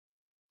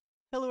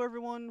Hello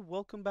everyone,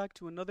 welcome back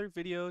to another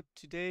video.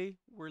 Today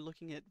we're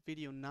looking at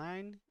video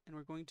 9 and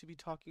we're going to be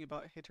talking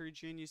about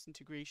heterogeneous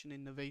integration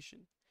innovation.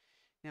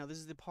 Now this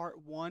is the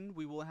part 1,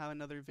 we will have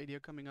another video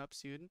coming up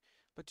soon,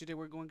 but today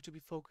we're going to be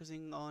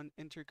focusing on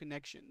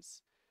interconnections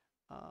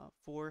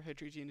for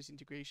heterogeneous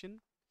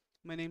integration.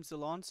 My name's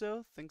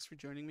Alonso, thanks for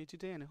joining me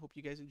today and I hope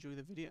you guys enjoy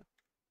the video.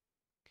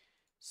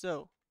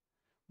 So,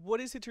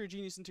 what is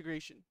heterogeneous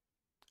integration?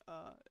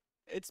 Uh,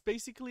 it's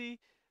basically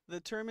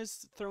the term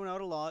is thrown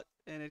out a lot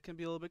and it can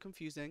be a little bit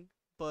confusing,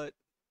 but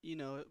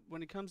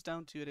when it comes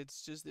down to it,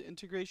 it's just the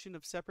integration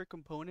of separate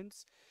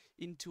components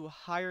into a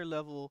higher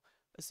level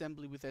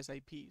assembly with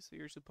SIP. So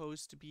you're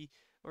supposed to be,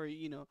 or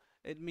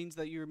it means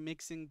that you're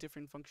mixing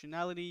different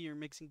functionality, you're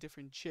mixing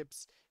different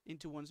chips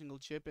into one single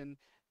chip and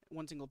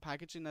one single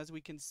package. And as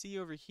we can see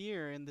over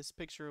here in this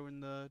picture in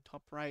the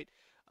top right,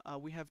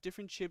 we have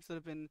different chips that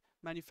have been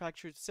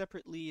manufactured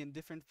separately in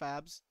different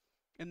fabs,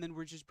 and then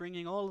we're just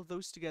bringing all of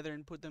those together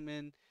and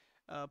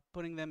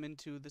putting them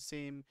into the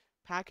same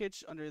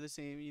package under the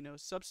same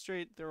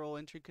substrate. They're all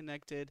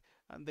interconnected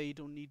and they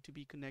don't need to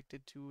be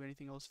connected to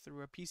anything else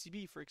through a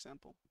PCB, for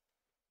example.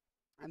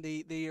 And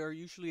they are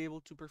usually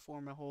able to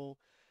perform a whole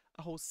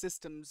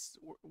system's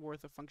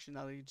worth of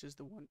functionality just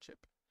the one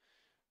chip.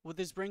 What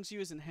this brings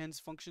you is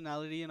enhanced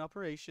functionality and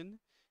operation,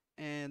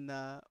 and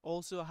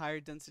also a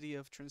higher density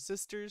of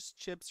transistors,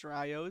 chips, or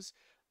IOs.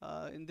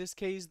 In this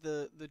case,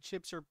 the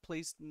chips are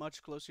placed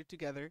much closer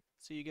together,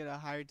 so you get a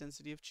higher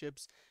density of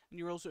chips, and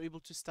you're also able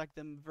to stack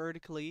them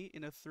vertically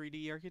in a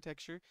 3D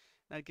architecture.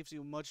 That gives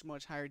you much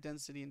higher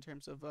density in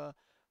terms of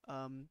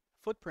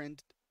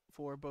footprint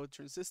for both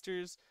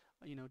transistors,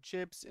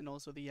 chips, and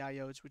also the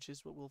IOs, which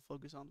is what we'll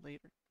focus on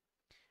later.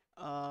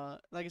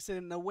 Like I said,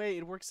 in a way,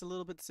 it works a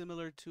little bit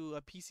similar to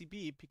a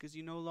PCB because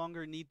you no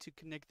longer need to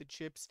connect the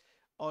chips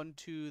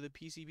onto the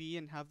PCB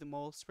and have them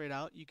all spread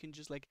out. You can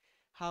just like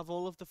have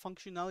all of the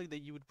functionality that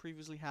you would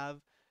previously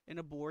have in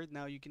a board.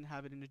 Now you can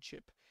have it in a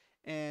chip.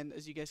 And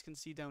as you guys can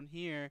see down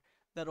here,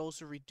 that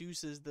also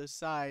reduces the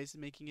size,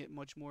 making it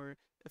much more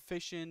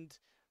efficient,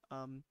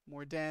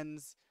 more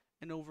dense,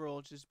 and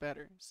overall just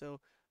better. So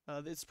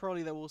it's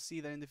probably that we'll see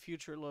that in the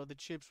future, a lot of the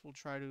chips will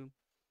try to,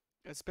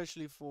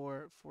 especially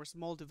for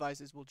small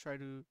devices, will try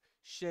to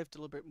shift a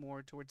little bit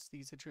more towards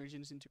these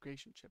heterogeneous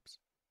integration chips.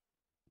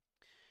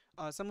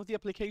 Some of the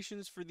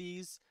applications for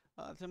these,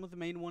 some of the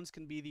main ones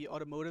can be the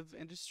automotive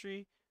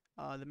industry,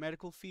 the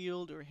medical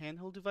field, or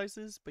handheld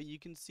devices, but you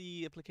can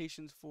see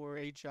applications for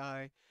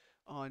HI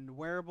on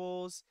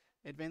wearables,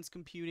 advanced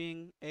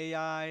computing,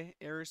 AI,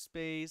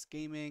 aerospace,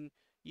 gaming,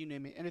 you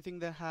name it. Anything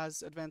that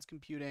has advanced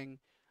computing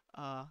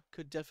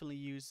could definitely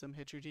use some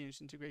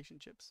heterogeneous integration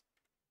chips.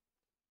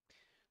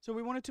 So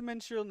we wanted to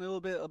mention a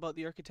little bit about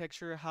the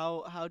architecture.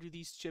 How do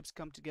these chips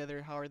come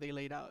together? How are they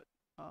laid out?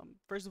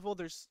 First of all,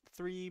 there's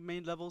three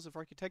main levels of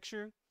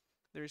architecture.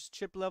 There's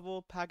chip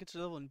level, package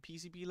level, and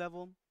PCB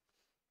level.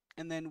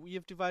 And then we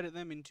have divided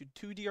them into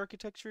 2D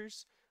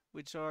architectures,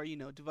 which are,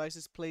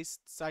 devices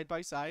placed side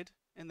by side,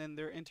 and then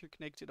they're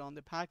interconnected on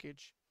the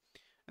package.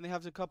 And they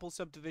have a couple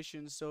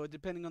subdivisions, so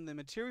depending on the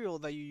material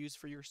that you use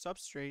for your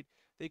substrate,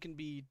 they can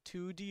be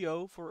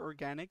 2DO for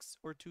organics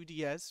or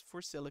 2DS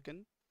for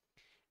silicon.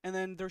 And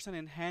then there's an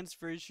enhanced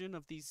version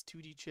of these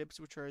 2D chips,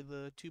 which are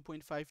the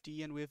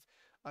 2.5D, and we've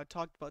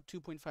talked about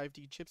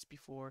 2.5D chips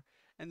before.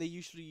 And they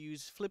usually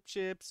use flip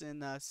chips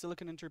and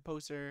silicon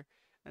interposer,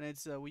 and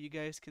it's what you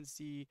guys can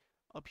see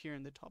up here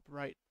in the top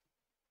right.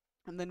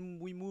 And then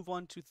we move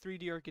on to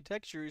 3D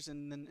architectures,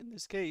 and then in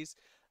this case,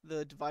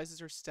 the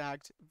devices are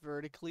stacked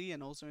vertically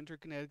and also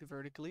interconnected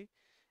vertically.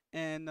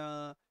 And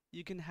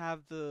you can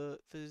have the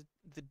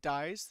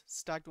dies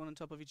stacked one on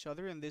top of each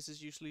other, and this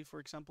is usually, for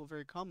example,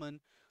 very common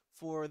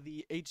for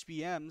the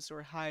HBMs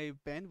or high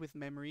bandwidth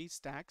memory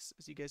stacks,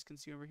 as you guys can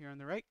see over here on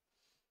the right,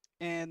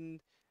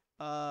 and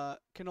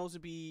can also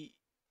be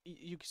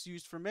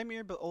used for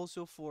memory, but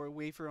also for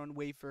wafer on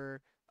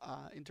wafer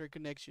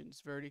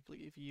interconnections vertically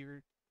if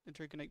you're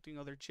interconnecting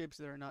other chips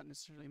that are not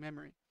necessarily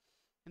memory.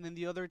 And then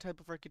the other type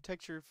of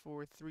architecture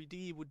for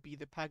 3D would be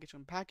the package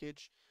on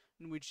package,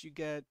 in which you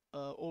get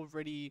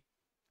already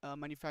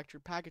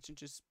manufactured package and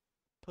just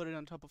put it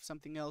on top of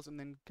something else and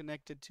then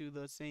connect it to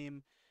the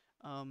same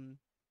um,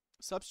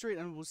 substrate.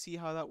 And we'll see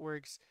how that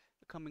works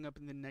coming up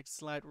in the next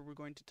slide, where we're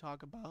going to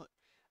talk about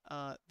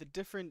the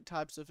different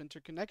types of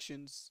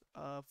interconnections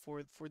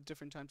for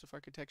different types of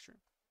architecture.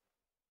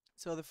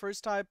 So the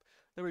first type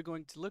that we're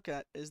going to look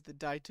at is the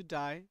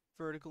die-to-die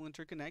vertical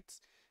interconnects,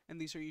 and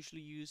these are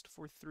usually used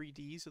for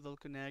 3D, so they'll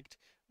connect,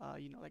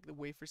 like the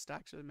wafer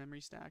stacks or the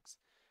memory stacks.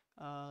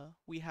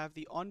 We have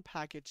the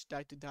on-package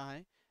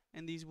die-to-die,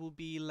 and these will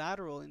be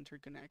lateral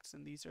interconnects,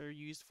 and these are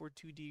used for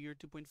 2D or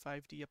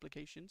 2.5D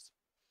applications.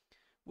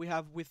 We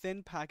have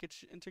within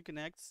package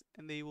interconnects,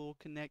 and they will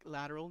connect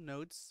lateral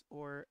nodes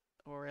or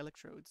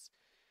electrodes.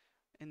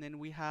 And then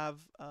we have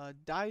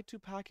die to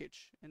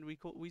package, and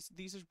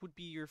these would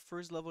be your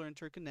first level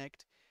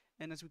interconnect.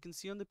 And as we can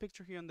see on the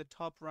picture here on the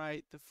top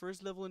right, the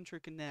first level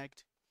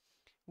interconnect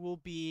will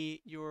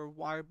be your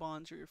wire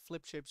bonds or your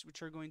flip chips,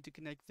 which are going to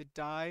connect the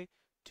die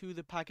to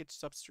the package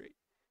substrate.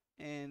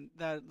 And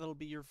that'll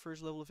be your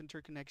first level of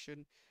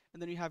interconnection.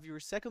 And then you have your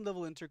second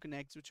level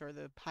interconnects, which are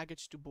the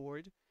package to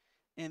board.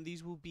 And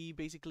these will be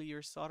basically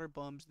your solder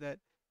bumps that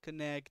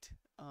connect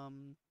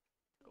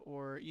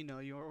or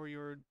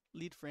your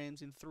lead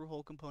frames in through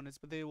hole components,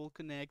 but they will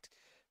connect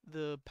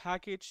the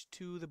package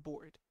to the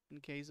board in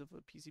case of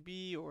a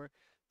PCB or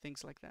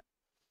things like that.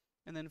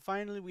 And then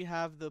finally we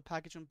have the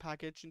package on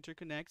package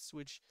interconnects,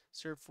 which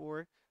serve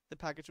for the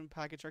package on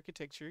package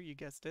architecture, you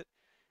guessed it.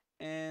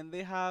 And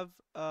they have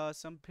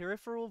some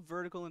peripheral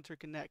vertical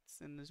interconnects.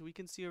 And as we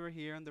can see over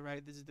here on the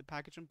right, this is the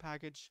package on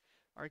package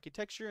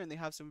architecture, and they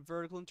have some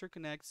vertical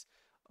interconnects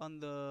on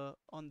the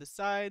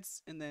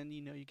sides, and then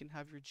you can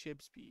have your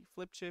chips be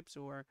flip chips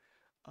or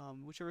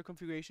whichever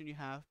configuration you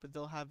have, but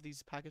they'll have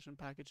these package on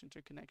package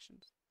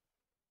interconnections.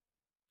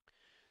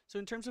 So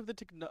in terms of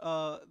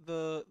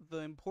the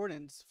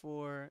importance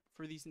for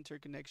these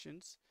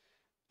interconnections,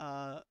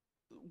 uh,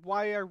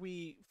 why are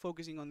we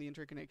focusing on the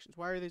interconnections?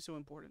 Why are they so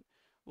important?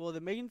 Well,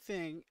 the main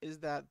thing is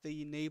that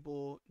they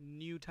enable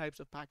new types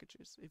of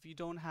packages. If you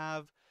don't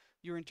have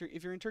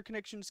if your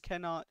interconnections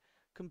cannot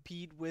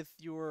compete with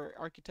your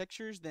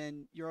architectures,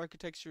 then your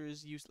architecture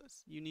is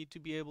useless. You need to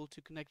be able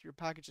to connect your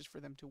packages for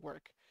them to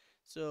work.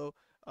 So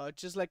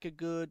just like a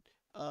good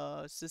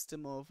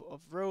system of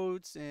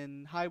roads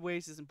and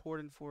highways is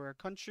important for a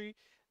country,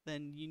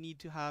 then you need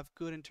to have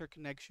good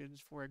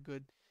interconnections for a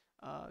good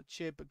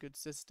chip, a good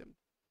system.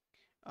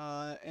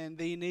 And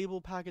they enable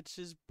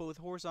packages both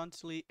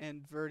horizontally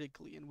and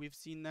vertically. And we've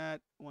seen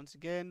that once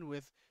again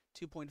with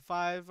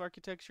 2.5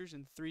 architectures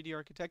and 3D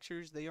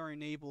architectures. They are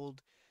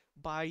enabled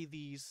by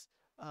these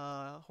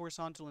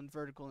horizontal and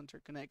vertical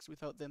interconnects.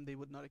 Without them, they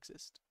would not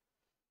exist.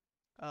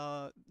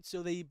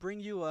 So they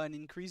bring you an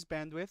increased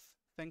bandwidth.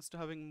 Thanks to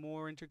having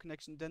more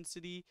interconnection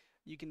density,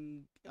 you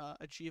can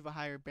achieve a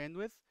higher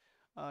bandwidth.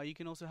 You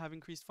can also have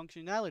increased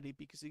functionality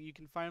because you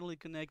can finally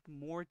connect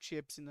more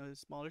chips in a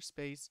smaller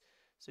space,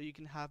 so you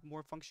can have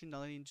more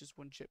functionality in just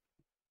one chip.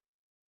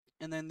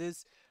 And then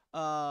this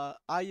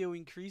I/O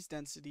increased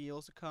density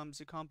also comes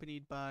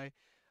accompanied by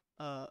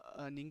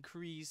an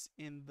increase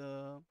in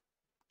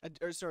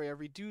a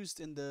reduced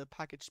in the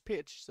package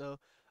pitch. So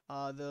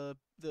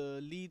the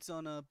leads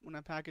on a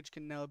package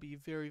can now be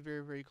very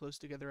very very close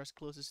together, as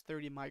close as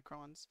 30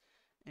 microns,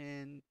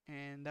 and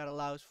that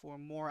allows for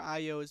more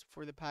I/Os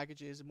for the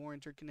packages, more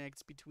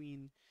interconnects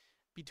between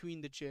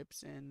the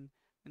chips, and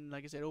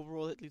like I said,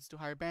 overall it leads to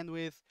higher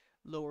bandwidth,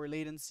 lower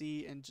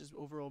latency, and just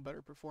overall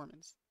better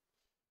performance.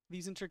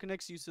 These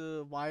interconnects use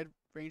a wide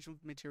range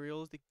of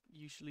materials. They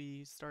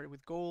usually start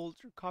with gold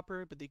or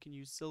copper, but they can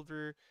use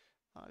silver,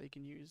 they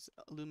can use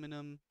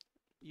aluminum,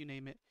 you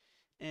name it.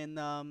 And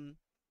the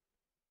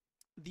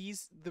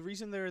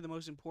reason they're the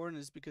most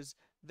important is because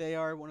they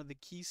are one of the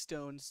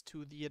keystones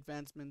to the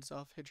advancements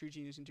of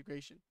heterogeneous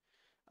integration.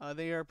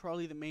 They are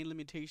probably the main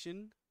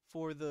limitation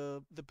for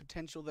the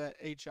potential that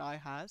HI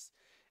has.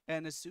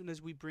 And as soon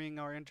as we bring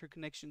our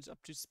interconnections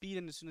up to speed,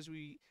 and as soon as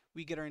we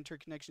get our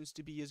interconnections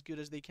to be as good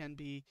as they can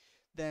be,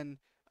 then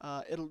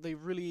they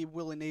really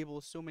will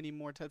enable so many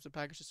more types of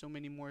packages, so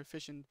many more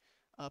efficient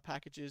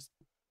packages,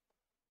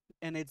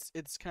 and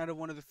it's kind of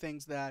one of the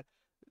things that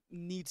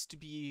needs to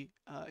be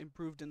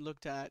improved and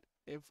looked at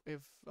if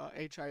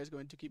HI is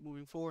going to keep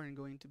moving forward and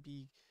going to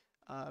be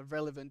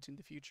relevant in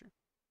the future.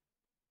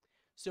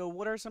 So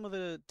what are some of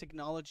the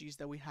technologies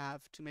that we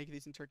have to make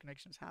these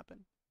interconnections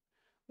happen?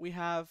 We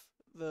have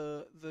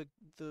the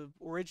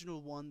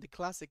original one, the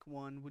classic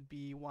one would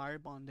be wire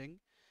bonding,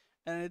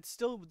 and it's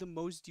still the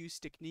most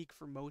used technique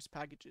for most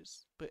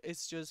packages, but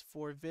it's just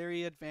for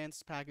very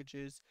advanced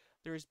packages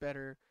there's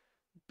better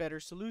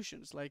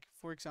solutions, like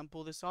for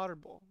example the solder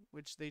ball,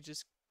 which they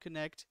just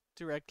connect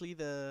directly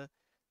the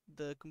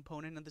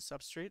component and the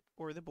substrate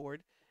or the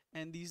board.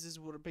 And these is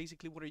what are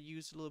basically what are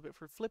used a little bit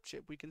for flip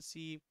chip. We can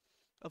see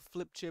a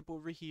flip chip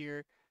over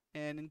here,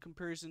 and in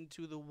comparison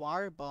to the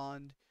wire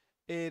bond,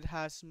 it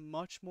has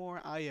much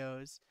more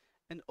IOs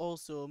and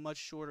also much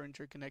shorter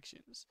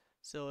interconnections,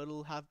 so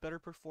it'll have better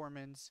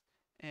performance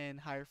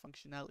and higher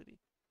functionality.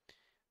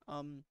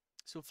 um,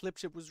 so flip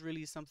chip was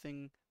really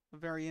something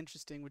very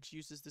interesting, which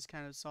uses this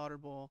kind of solder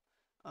ball,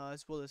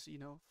 as well as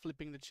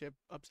flipping the chip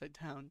upside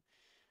down.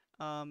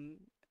 um,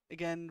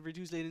 Again,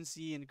 reduced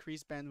latency and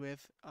increased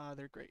bandwidth,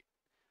 they're great.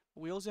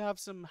 We also have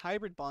some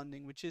hybrid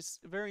bonding, which is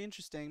very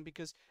interesting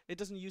because it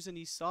doesn't use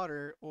any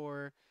solder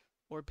or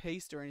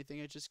paste or anything.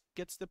 It just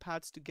gets the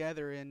pads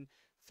together, and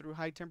through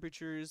high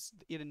temperatures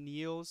it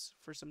anneals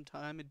for some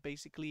time. It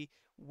basically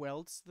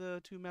welds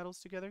the two metals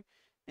together,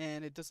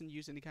 and it doesn't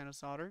use any kind of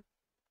solder.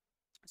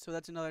 So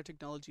that's another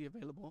technology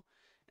available.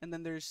 And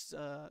then there's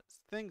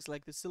things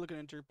like the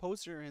silicon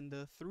interposer and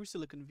the through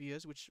silicon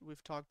vias, which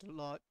we've talked a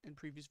lot in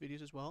previous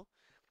videos as well.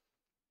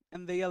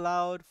 And they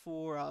allowed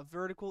for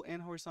vertical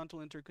and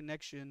horizontal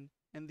interconnection,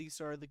 and these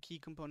are the key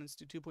components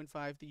to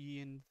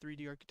 2.5D and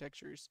 3D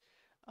architectures.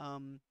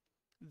 Um,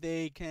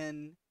 they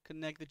can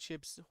connect the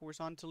chips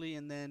horizontally,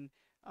 and then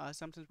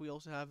sometimes we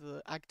also have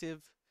the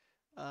active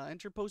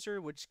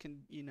interposer, which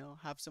can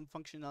have some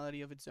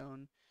functionality of its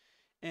own.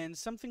 And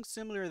something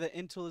similar that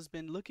Intel has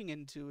been looking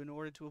into in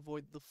order to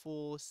avoid the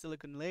full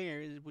silicon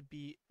layer would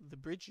be the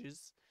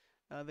bridges.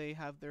 They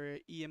have their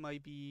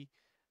EMIB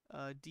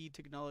D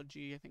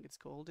technology, I think it's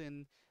called,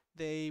 and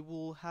they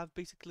will have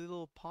basically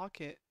of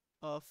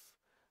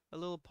a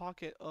little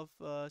pocket of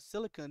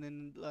silicon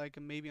in like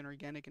maybe an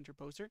organic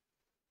interposer,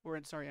 or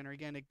sorry, an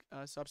organic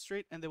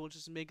substrate, and they will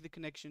just make the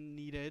connection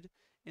needed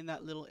in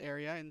that little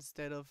area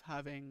instead of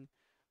having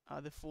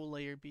the full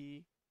layer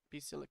be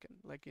silicon,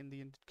 like in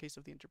the case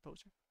of the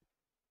interposer.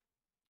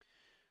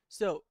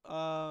 So,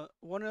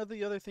 one of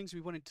the other things we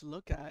wanted to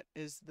look at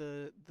is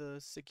the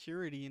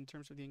security in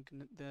terms of the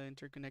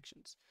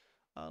interconnections.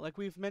 Like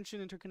we've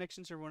mentioned,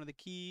 interconnections are one of the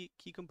key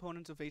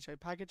components of HI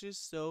packages,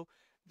 so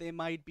they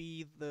might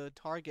be the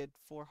target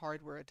for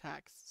hardware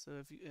attacks.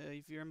 So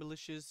if you're a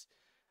malicious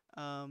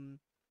um,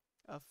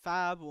 a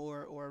fab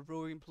or a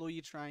rogue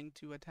employee trying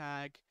to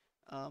attack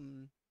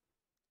um,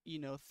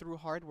 through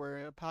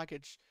hardware a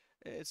package,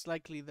 it's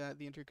likely that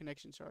the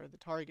interconnections are the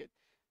target.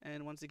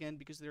 And once again,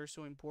 because they're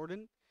so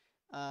important,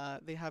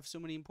 they have so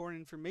many important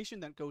information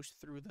that goes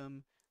through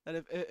them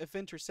that if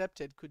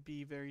intercepted could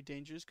be very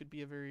dangerous, could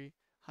be a very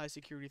high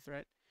security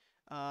threat.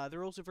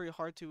 They're also very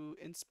hard to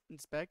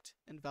inspect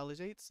and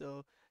validate,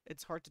 so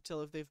it's hard to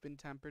tell if they've been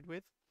tampered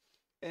with.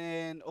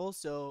 And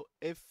also,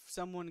 if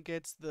someone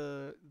gets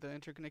the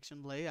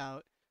interconnection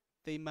layout,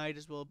 they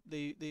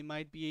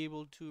might be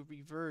able to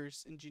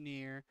reverse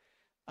engineer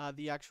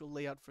the actual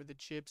layout for the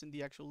chips and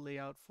the actual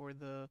layout for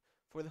the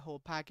whole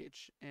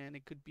package, and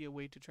it could be a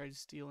way to try to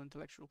steal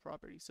intellectual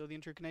property. So the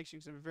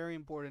interconnections are very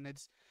important.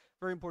 It's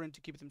very important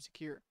to keep them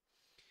secure.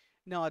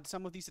 Now,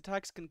 some of these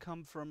attacks can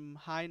come from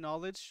high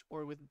knowledge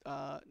or with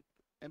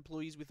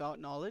employees without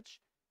knowledge,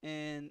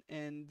 and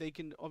they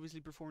can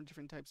obviously perform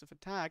different types of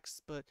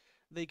attacks, but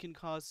they can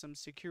cause some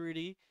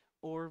security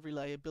or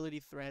reliability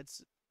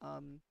threats.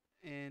 And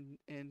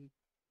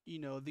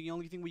the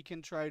only thing we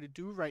can try to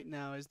do right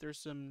now is there's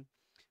some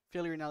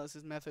failure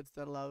analysis methods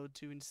that allow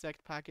to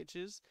insect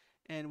packages,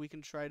 and we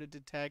can try to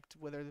detect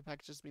whether the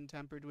package has been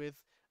tampered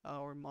with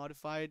or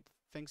modified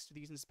thanks to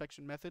these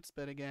inspection methods.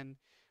 But again,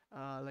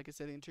 like I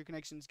said, the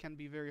interconnections can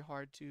be very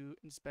hard to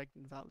inspect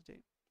and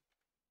validate.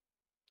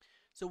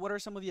 So what are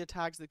some of the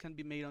attacks that can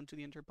be made onto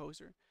the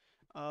interposer?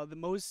 The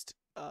most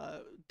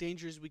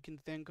dangerous we can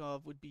think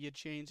of would be a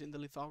change in the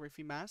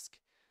lithography mask.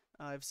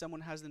 If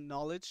someone has the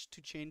knowledge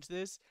to change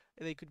this,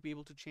 they could be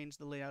able to change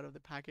the layout of the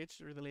package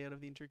or the layout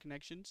of the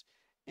interconnections,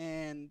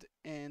 and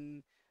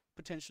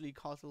potentially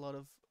cause a lot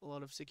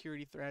of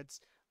security threats.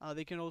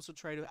 They can also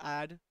try to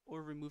add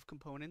or remove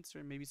components,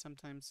 or maybe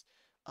sometimes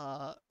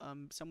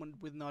someone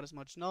with not as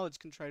much knowledge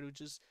can try to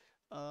just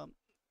um,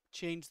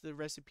 change the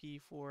recipe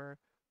for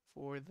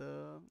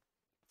the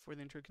for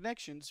the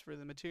interconnections, for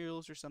the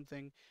materials or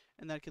something,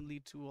 and that can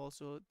lead to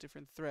also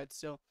different threats.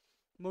 So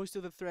most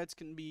of the threats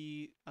can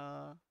be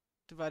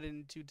divided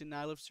into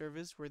denial of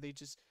service, where they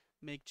just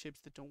make chips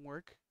that don't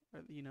work,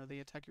 or they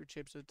attack your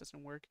chip so it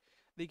doesn't work.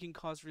 They can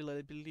cause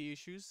reliability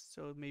issues,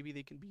 so maybe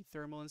they can be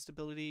thermal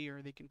instability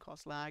or they can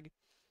cause lag.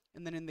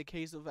 And then in the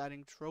case of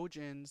adding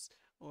trojans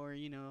or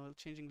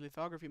changing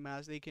lithography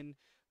mask, they can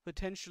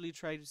potentially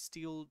try to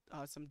steal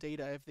some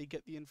data if they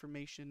get the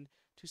information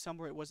to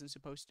somewhere it wasn't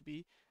supposed to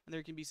be, and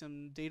there can be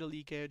some data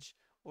leakage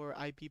or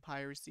IP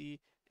piracy,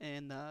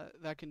 and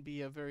that can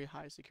be a very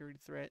high security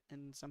threat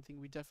and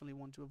something we definitely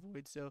want to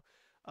avoid. So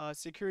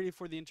security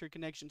for the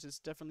interconnections is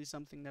definitely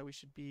something that we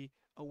should be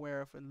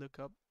aware of and look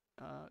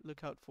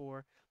out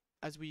for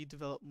as we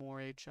develop more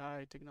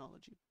HI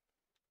technology.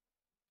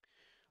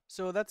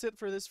 So that's it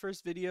for this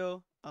first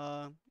video.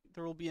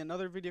 There will be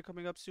another video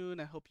coming up soon.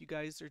 I hope you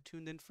guys are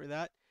tuned in for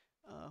that.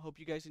 Hope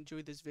you guys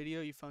enjoyed this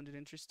video. You found it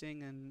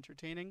interesting and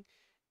entertaining.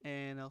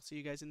 And I'll see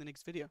you guys in the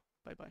next video.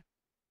 Bye bye.